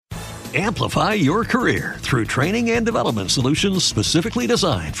Amplify your career through training and development solutions specifically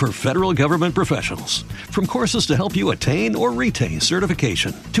designed for federal government professionals. From courses to help you attain or retain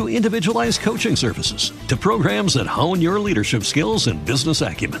certification, to individualized coaching services, to programs that hone your leadership skills and business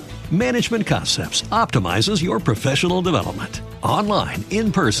acumen, Management Concepts optimizes your professional development. Online,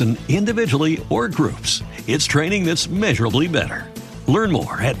 in person, individually, or groups, it's training that's measurably better. Learn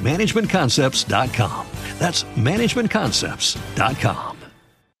more at managementconcepts.com. That's managementconcepts.com.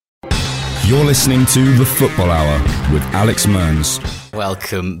 You're listening to The Football Hour with Alex Mearns.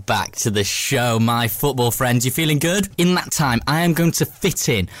 Welcome back to the show, my football friends. You feeling good? In that time, I am going to fit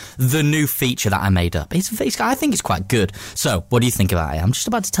in the new feature that I made up. I think it's quite good. So, what do you think about it? I'm just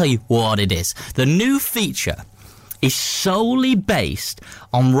about to tell you what it is. The new feature is solely based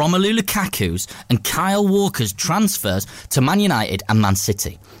on Romelu Lukaku's and Kyle Walker's transfers to Man United and Man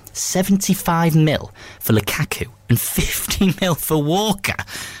City. 75 mil for Lukaku and 50 mil for Walker.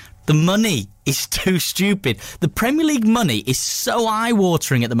 The money is too stupid. The Premier League money is so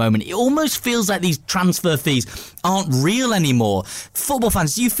eye-watering at the moment. It almost feels like these transfer fees aren't real anymore. Football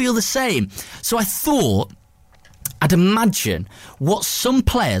fans, do you feel the same? So I thought I'd imagine what some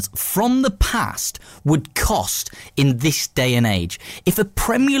players from the past would cost in this day and age if a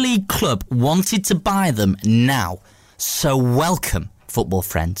Premier League club wanted to buy them now. So welcome, football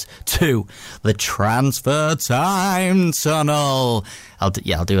friends, to the Transfer Time Tunnel. I'll do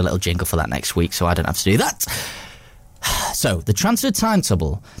a little jingle for that next week so I don't have to do that. So, the Transfer Time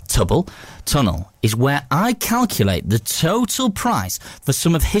Tunnel is where I calculate the total price for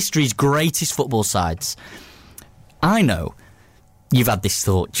some of history's greatest football sides. I know you've had this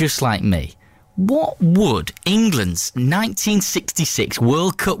thought just like me. What would England's 1966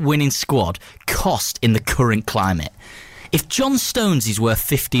 World Cup winning squad cost in the current climate? If John Stones is worth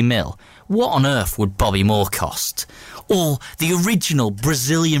 50 mil, what on earth would Bobby Moore cost? Or the original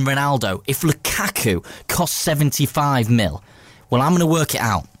Brazilian Ronaldo, if Lukaku cost 75 mil? Well, I'm going to work it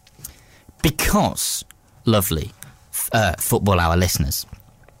out. Because, lovely Football Hour listeners,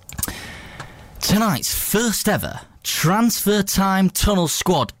 tonight's first ever Transfer Time Tunnel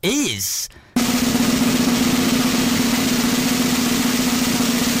squad is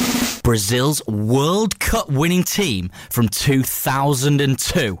Brazil's World Cup winning team from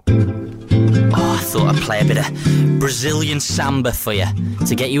 2002. I thought I'd play a bit of Brazilian samba for you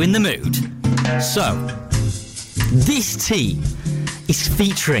to get you in the mood. So, this team is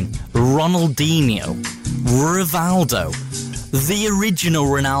featuring Ronaldinho, Rivaldo, the original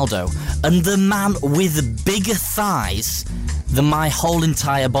Ronaldo, and the man with bigger thighs than my whole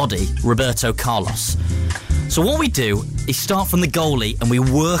entire body, Roberto Carlos. So what we do is start from the goalie and we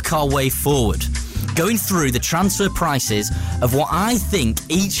work our way forward, going through the transfer prices of what I think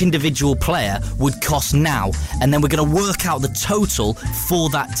each individual player would cost now, and then we're going to work out the total for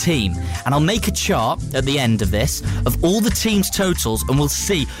that team. And I'll make a chart at the end of this of all the teams' totals, and we'll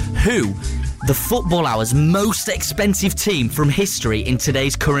see who the Football Hour's most expensive team from history in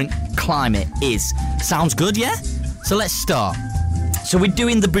today's current climate is. Sounds good, yeah? So let's start. So we're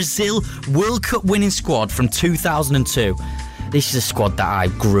doing the Brazil World Cup winning squad from 2002. This is a squad that I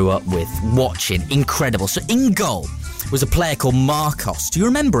grew up with, watching. Incredible. So in goal was a player called Marcos. Do you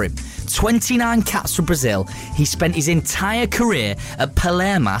remember him? 29 caps for Brazil. He spent his entire career at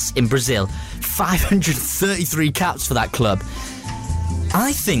Palmeiras in Brazil. 533 caps for that club.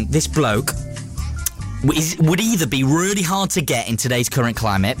 I think this bloke would either be really hard to get in today's current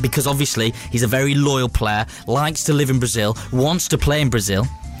climate, because obviously he's a very loyal player, likes to live in Brazil, wants to play in Brazil.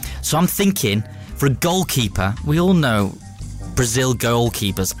 So I'm thinking, for a goalkeeper, we all know Brazil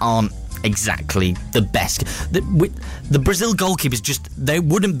goalkeepers aren't exactly the best. The Brazil goalkeepers they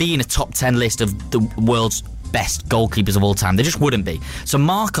wouldn't be in a top 10 list of the world's best goalkeepers of all time. They just wouldn't be. So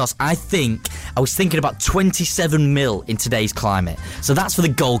Marcos, I was thinking about 27 mil in today's climate. So that's for the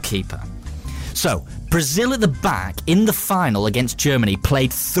goalkeeper. So, Brazil at the back in the final against Germany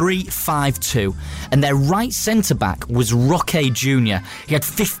played 3-5-2, and their right centre-back was Roque Jr. He had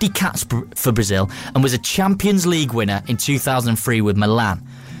 50 caps for Brazil and was a Champions League winner in 2003 with Milan.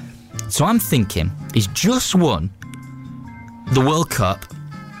 So I'm thinking he's just won the World Cup.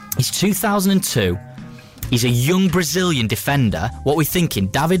 He's 2002. He's a young Brazilian defender. What are we thinking?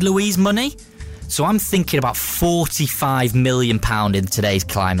 David Luiz money? So I'm thinking about £45 million in today's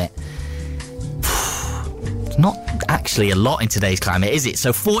climate. Not actually a lot in today's climate, is it?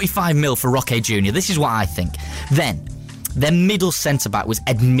 So 45 mil for Roque Jr. This is what I think. Then, their middle centre-back was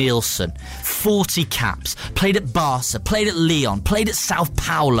Edmilson. 40 caps. Played at Barca, played at Lyon, played at Sao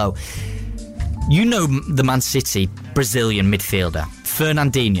Paulo. You know the Man City Brazilian midfielder,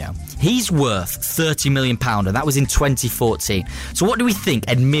 Fernandinho. He's worth £30 million, and that was in 2014. So what do we think?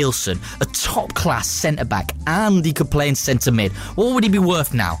 Edmilson, a top-class centre-back, and he could play in centre-mid. What would he be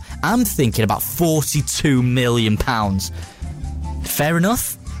worth now? I'm thinking about £42 million. Fair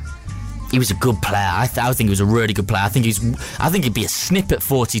enough? He was a good player. I think he was a really good player. I think he'd be a snip at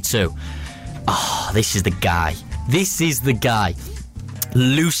 42. Oh, this is the guy.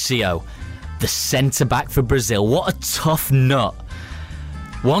 Lucio, the centre-back for Brazil. What a tough nut.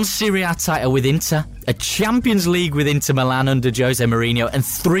 1 Serie A title with Inter, a Champions League with Inter Milan under Jose Mourinho, and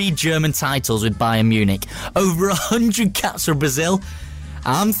 3 German titles with Bayern Munich. Over 100 caps for Brazil.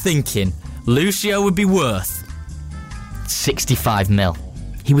 I'm thinking Lucio would be worth 65 mil.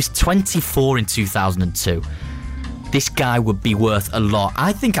 He was 24 in 2002. This guy would be worth a lot.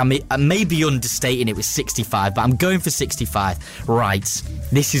 I think I may be understating it with 65, but I'm going for 65. Right,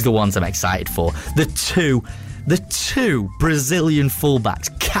 this is the ones I'm excited for. The two Brazilian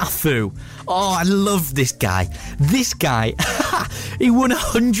fullbacks, Cafu. Oh, I love this guy. This guy, he won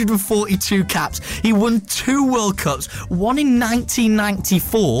 142 caps. He won 2 World Cups, one in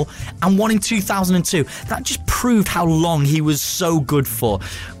 1994 and one in 2002. That just proved how long he was so good for.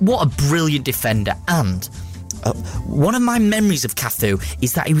 What a brilliant defender. And one of my memories of Cafu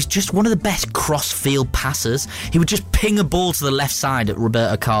is that he was just one of the best cross-field passers. He would just ping a ball to the left side at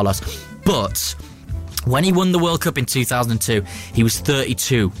Roberto Carlos. But when he won the World Cup in 2002, he was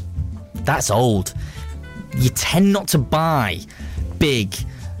 32. That's old. You tend not to buy big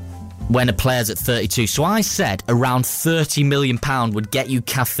when a player's at 32. So I said around £30 million would get you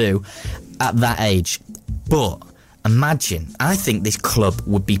Cafu at that age. But imagine, I think this club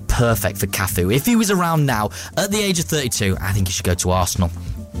would be perfect for Cafu. If he was around now, at the age of 32, I think he should go to Arsenal.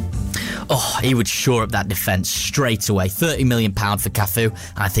 Oh, he would shore up that defence straight away. £30 million for Cafu.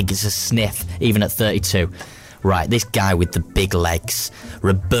 I think it's a sniff, even at 32. Right, this guy with the big legs.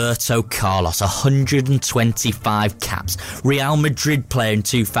 Roberto Carlos, 125 caps. Real Madrid player in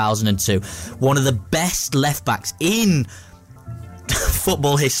 2002. One of the best left-backs in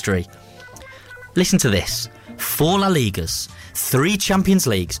football history. Listen to this. 4 La Ligas, 3 Champions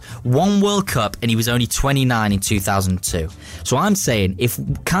Leagues, 1 World Cup, and he was only 29 in 2002. So I'm saying if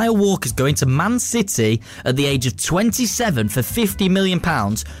Kyle Walker's going to Man City at the age of 27 for £50 million,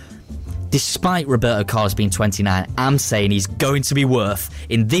 despite Roberto Carlos being 29, I'm saying he's going to be worth,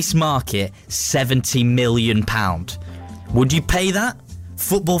 in this market, £70 million. Would you pay that?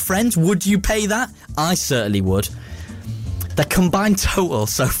 Football friends, would you pay that? I certainly would. The combined total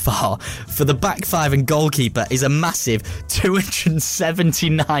so far for the back 5 and goalkeeper is a massive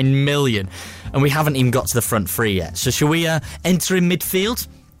 279 million. And we haven't even got to the front 3 yet. So shall we enter in midfield?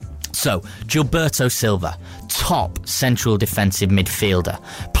 So, Gilberto Silva, top central defensive midfielder.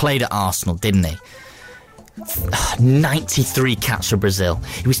 Played at Arsenal, didn't he? 93 caps for Brazil.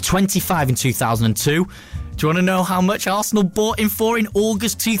 He was 25 in 2002. Do you want to know how much Arsenal bought him for in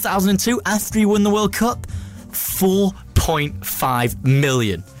August 2002 after he won the World Cup? 4.5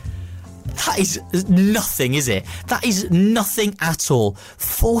 million. That is nothing, is it? That is nothing at all.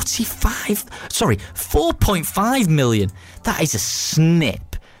 4.5 million. That is a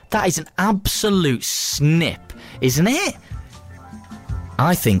snip. That is an absolute snip, isn't it?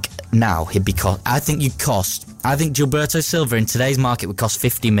 I think now he'd be I think Gilberto Silva in today's market would cost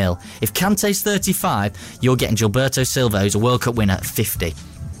 50 mil. If Kante's 35, you're getting Gilberto Silva, who's a World Cup winner, at 50.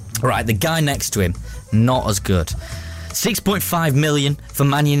 Right, the guy next to him, not as good. 6.5 million for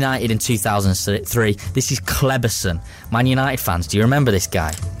Man United in 2003. This is Kleberson. Man United fans, do you remember this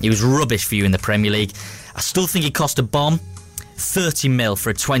guy? He was rubbish for you in the Premier League. I still think he cost a bomb. 30 mil for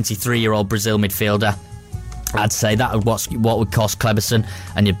a 23-year-old Brazil midfielder. I'd say that would what would cost Kleberson,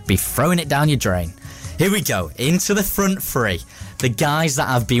 and you'd be throwing it down your drain. Here we go, into the front 3. The guys that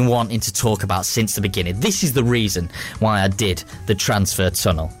I've been wanting to talk about since the beginning. This is the reason why I did the transfer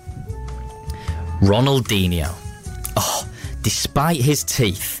tunnel. Ronaldinho. Oh, despite his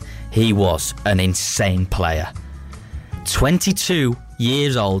teeth, he was an insane player. 22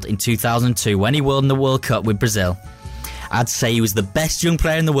 years old in 2002 when he won the World Cup with Brazil. I'd say he was the best young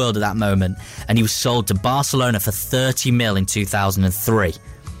player in the world at that moment, and he was sold to Barcelona for 30 mil in 2003.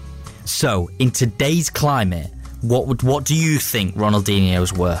 So, in today's climate, what do you think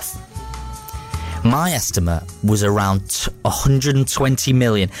Ronaldinho's worth? My estimate was around 120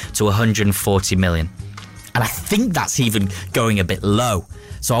 million to 140 million. And I think that's even going a bit low.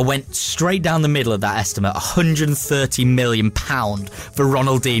 So I went straight down the middle of that estimate, £130 million for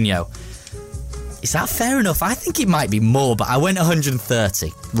Ronaldinho. Is that fair enough? I think it might be more, but I went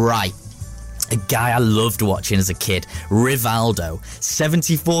 130. Right. A guy I loved watching as a kid, Rivaldo.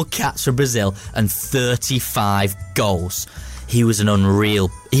 74 caps for Brazil and 35 goals. he was unreal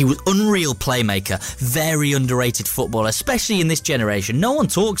playmaker, very underrated footballer, especially in this generation. No one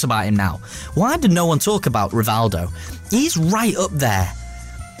talks about him now. Why did no one talk about Rivaldo? He's right up there.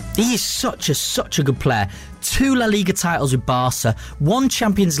 He is such a good player. 2 La Liga titles with Barca, 1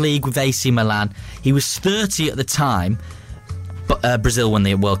 Champions League with AC Milan. He was 30 at the time, but Brazil won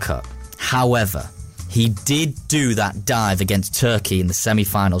the World Cup. However, he did do that dive against Turkey in the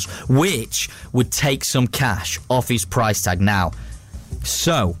semi-finals, which would take some cash off his price tag now.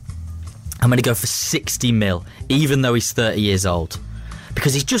 So, I'm going to go for 60 mil, even though he's 30 years old.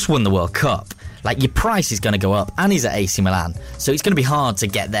 Because he's just won the World Cup. Like, your price is going to go up, and he's at AC Milan. So it's going to be hard to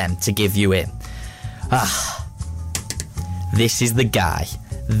get them to give you in. This is the guy.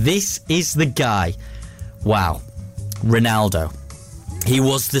 Wow. Ronaldo. He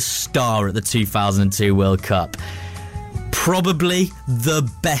was the star at the 2002 World Cup. Probably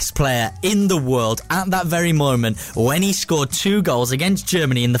the best player in the world at that very moment when he scored 2 goals against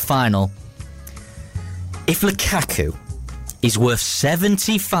Germany in the final. If Lukaku is worth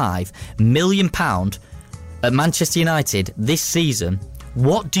 £75 million at Manchester United this season,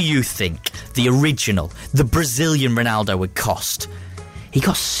 what do you think the original, the Brazilian Ronaldo would cost? He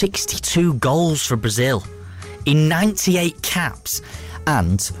got 62 goals for Brazil in 98 caps.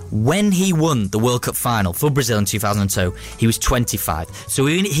 And when he won the World Cup final for Brazil in 2002, he was 25. So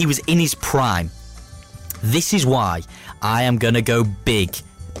he was in his prime. This is why I am going to go big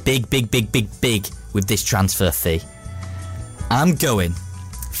with this transfer fee. I'm going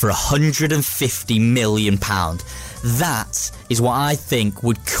for £150 million. That is what I think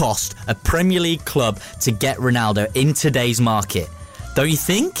would cost a Premier League club to get Ronaldo in today's market. Don't you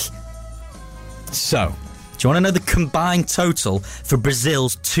think? So, do you want to know the combined total for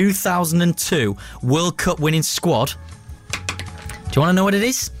Brazil's 2002 World Cup winning squad? Do you want to know what it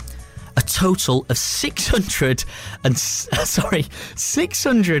is? A total of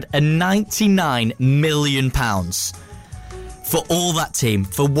 £699 million for all that team,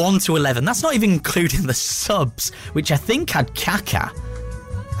 for 1 to 11. That's not even including the subs, which I think had Kaká.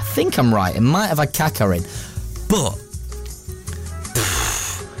 I think I'm right. It might have had Kaká in. But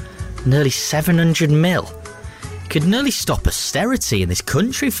nearly 700 mil. Could nearly stop austerity in this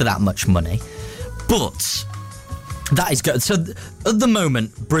country for that much money. But that is good. So at the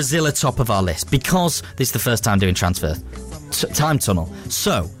moment, Brazil are top of our list because this is the first time doing transfer time tunnel.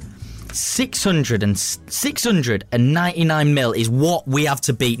 So 699 mil is what we have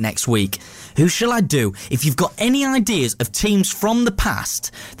to beat next week. Who shall I do? If you've got any ideas of teams from the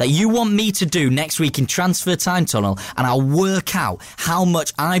past that you want me to do next week in Transfer Time Tunnel, and I'll work out how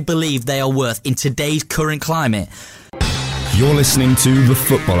much I believe they are worth in today's current climate. You're listening to The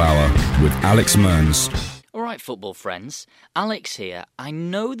Football Hour with Alex Mearns. Alright, football friends, Alex here. I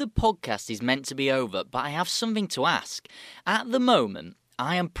know the podcast is meant to be over, but I have something to ask. At the moment,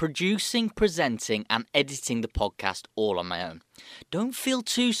 I am producing, presenting and editing the podcast all on my own. Don't feel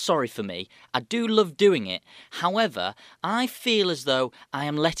too sorry for me. I do love doing it. However, I feel as though I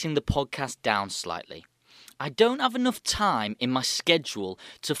am letting the podcast down slightly. I don't have enough time in my schedule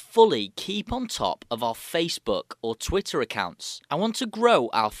to fully keep on top of our Facebook or Twitter accounts. I want to grow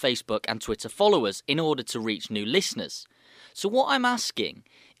our Facebook and Twitter followers in order to reach new listeners. So what I'm asking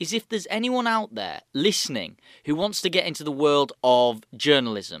is if there's anyone out there listening who wants to get into the world of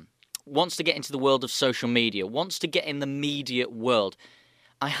journalism, wants to get into the world of social media, wants to get in the media world,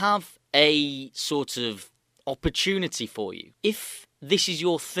 I have a sort of opportunity for you. If this is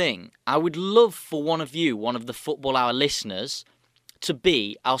your thing, I would love for one of you, one of the Football Hour listeners, to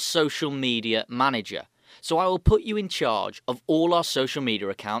be our social media manager. So I will put you in charge of all our social media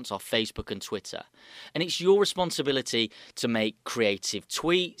accounts, our Facebook and Twitter. And it's your responsibility to make creative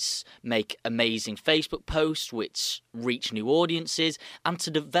tweets, make amazing Facebook posts which reach new audiences, and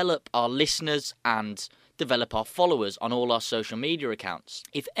to develop our listeners and develop our followers on all our social media accounts.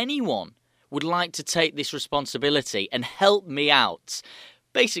 If anyone would like to take this responsibility and help me out,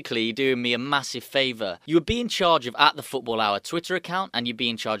 basically you're doing me a massive favour. You would be in charge of @The Football Hour Twitter account, and you'd be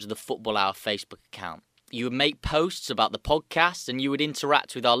in charge of the Football Hour Facebook account. You would make posts about the podcast and you would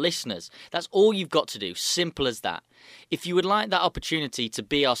interact with our listeners. That's all you've got to do. Simple as that. If you would like that opportunity to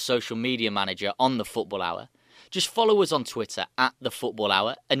be our social media manager on the Football Hour, just follow us on Twitter @The Football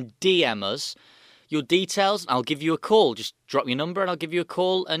Hour and DM us your details. I'll give you a call. Just drop your number and I'll give you a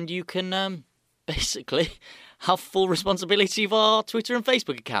call, and you can basically have full responsibility of our Twitter and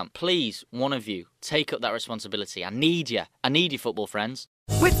Facebook account. Please, one of you, take up that responsibility. I need you. I need you, football friends.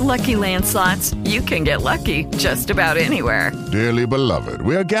 With Lucky Land Slots, you can get lucky just about anywhere. Dearly beloved,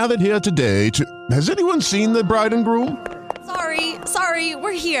 we are gathered here today to... Has anyone seen the bride and groom? Sorry,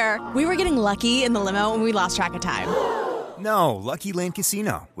 we're here. We were getting lucky in the limo and we lost track of time. No, Lucky Land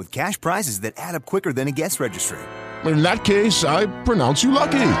Casino, with cash prizes that add up quicker than a guest registry. In that case, I pronounce you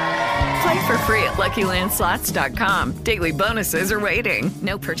lucky. Play for free at LuckyLandSlots.com. Daily bonuses are waiting.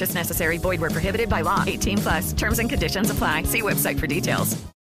 No purchase necessary. Void where prohibited by law. 18+. Terms and conditions apply. See website for details.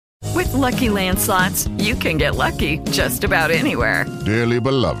 With Lucky Land Slots, you can get lucky just about anywhere. Dearly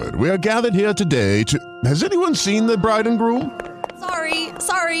beloved, we are gathered here today to... Has anyone seen the bride and groom?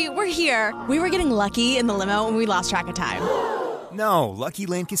 Sorry, we're here. We were getting lucky in the limo and we lost track of time. No, Lucky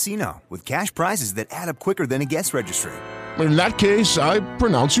Land Casino, with cash prizes that add up quicker than a guest registry. In that case, I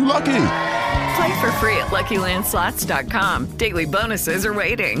pronounce you lucky. Play for free at LuckyLandSlots.com. Daily bonuses are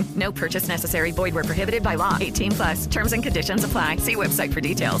waiting. No purchase necessary. Void where prohibited by law. 18+. Terms and conditions apply. See website for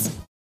details.